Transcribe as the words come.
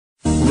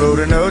Wrote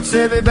a note,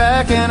 said be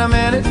back in a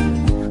minute.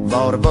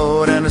 Bought a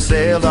boat and I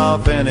sailed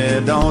off in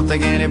it. Don't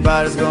think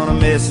anybody's gonna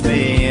miss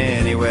me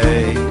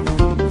anyway.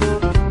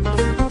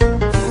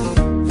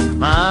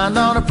 Mind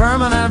on a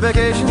permanent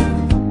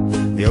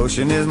vacation. The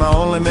ocean is my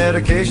only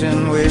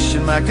medication.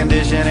 Wishing my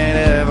condition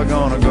ain't ever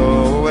gonna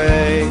go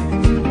away.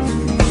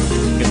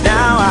 'Cause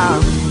now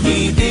I'm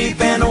knee-deep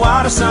in the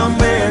water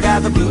somewhere.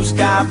 Got the blue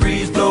sky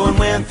breeze blowing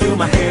wind through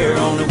my hair.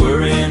 Only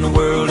worry in the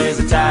world is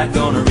the tide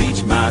gonna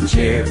reach my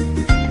chair.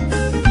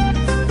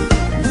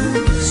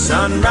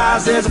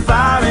 Sunrise, there's a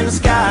fire in the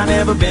sky.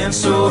 Never been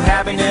so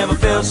happy, never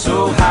felt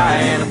so high.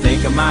 And I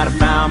think I might have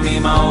found me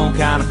my own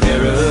kind of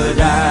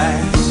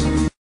paradise.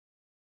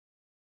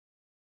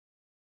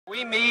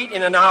 We meet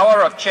in an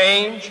hour of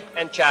change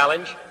and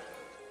challenge,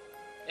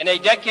 in a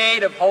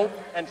decade of hope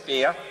and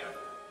fear,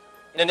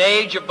 in an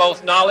age of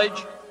both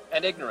knowledge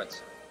and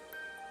ignorance.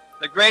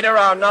 The greater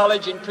our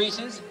knowledge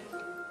increases,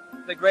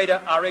 the greater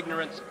our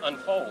ignorance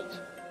unfolds.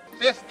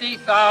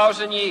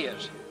 50,000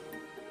 years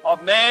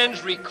of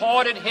man's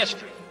recorded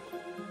history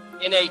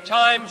in a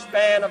time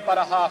span of but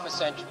a half a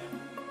century.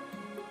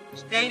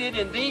 Stated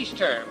in these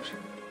terms,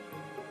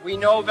 we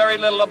know very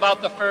little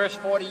about the first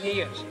 40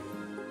 years,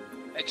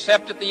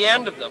 except at the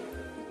end of them,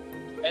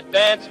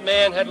 advanced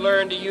man had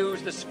learned to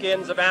use the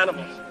skins of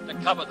animals to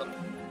cover them.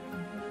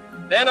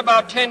 Then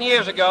about 10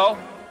 years ago,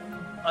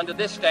 under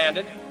this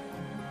standard,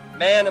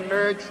 man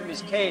emerged from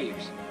his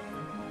caves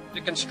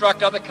to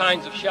construct other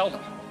kinds of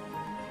shelter.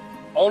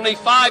 Only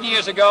 5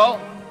 years ago,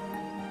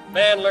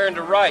 man learned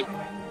to write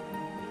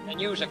and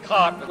use a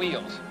cart with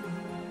wheels.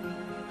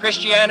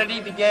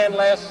 Christianity began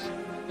less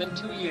than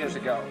 2 years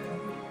ago.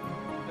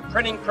 The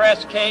printing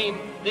press came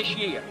this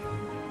year.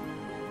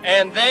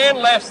 And then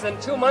less than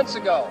 2 months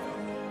ago,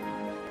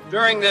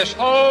 during this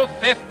whole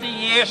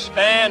 50-year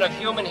span of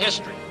human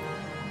history,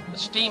 the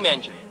steam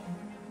engine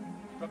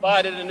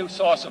provided a new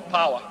source of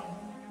power.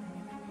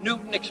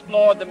 Newton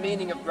explored the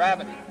meaning of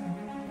gravity.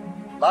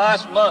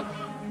 Last month,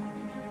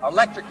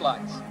 electric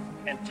lights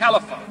and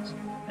telephones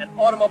and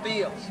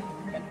automobiles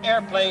and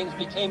airplanes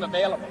became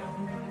available.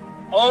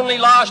 Only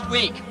last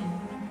week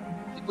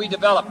did we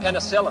develop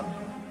penicillin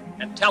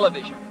and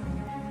television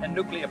and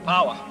nuclear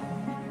power.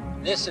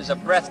 This is a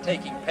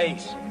breathtaking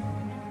pace,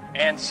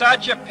 and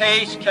such a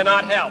pace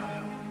cannot help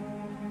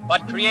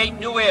but create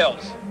new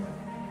ills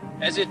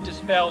as it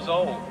dispels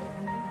old.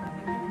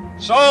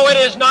 So it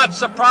is not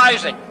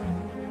surprising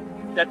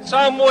that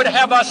some would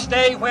have us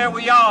stay where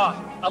we are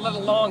a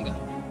little longer,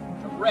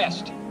 to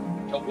rest,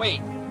 to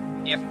wait.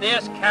 If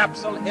this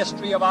capsule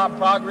history of our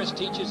progress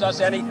teaches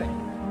us anything,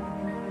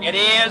 it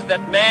is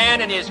that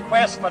man in his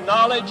quest for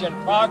knowledge and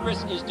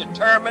progress is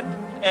determined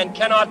and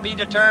cannot be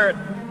deterred.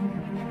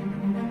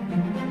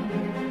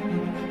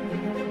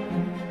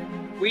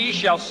 We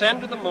shall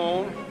send to the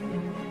moon,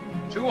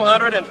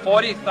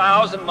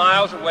 240,000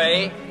 miles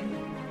away,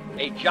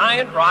 a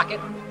giant rocket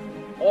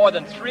more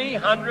than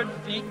 300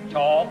 feet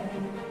tall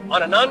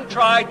on an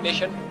untried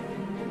mission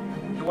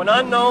to an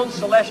unknown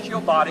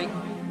celestial body,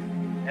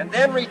 and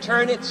then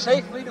return it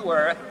safely to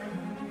Earth.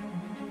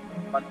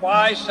 But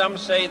why, some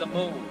say, the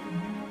moon?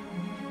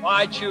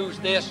 Why choose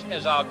this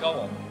as our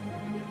goal?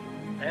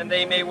 And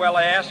they may well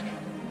ask,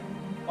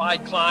 why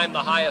climb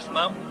the highest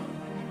mountain?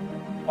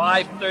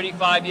 Why,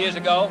 35 years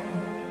ago,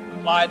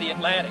 fly the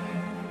Atlantic?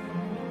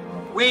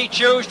 We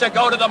choose to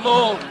go to the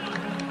moon.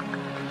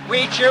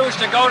 We choose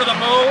to go to the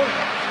moon.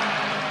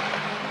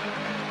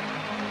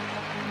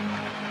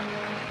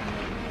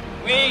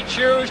 We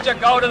choose to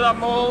go to the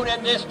moon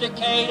in this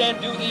decade and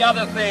do the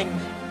other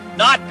things,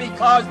 not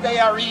because they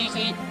are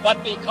easy,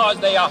 but because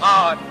they are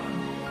hard.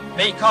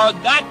 Because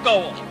that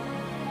goal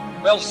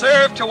will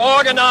serve to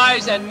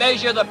organize and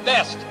measure the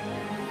best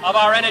of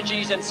our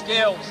energies and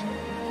skills.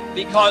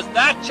 Because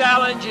that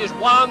challenge is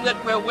one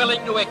that we're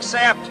willing to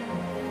accept,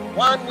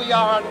 one we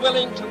are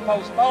unwilling to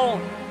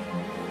postpone.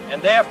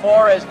 And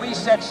therefore, as we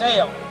set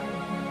sail,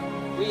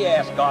 we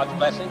ask God's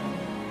blessing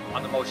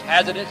on the most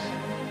hazardous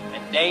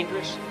and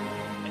dangerous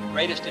and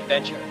greatest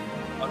adventure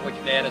on which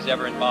man has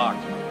ever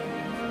embarked.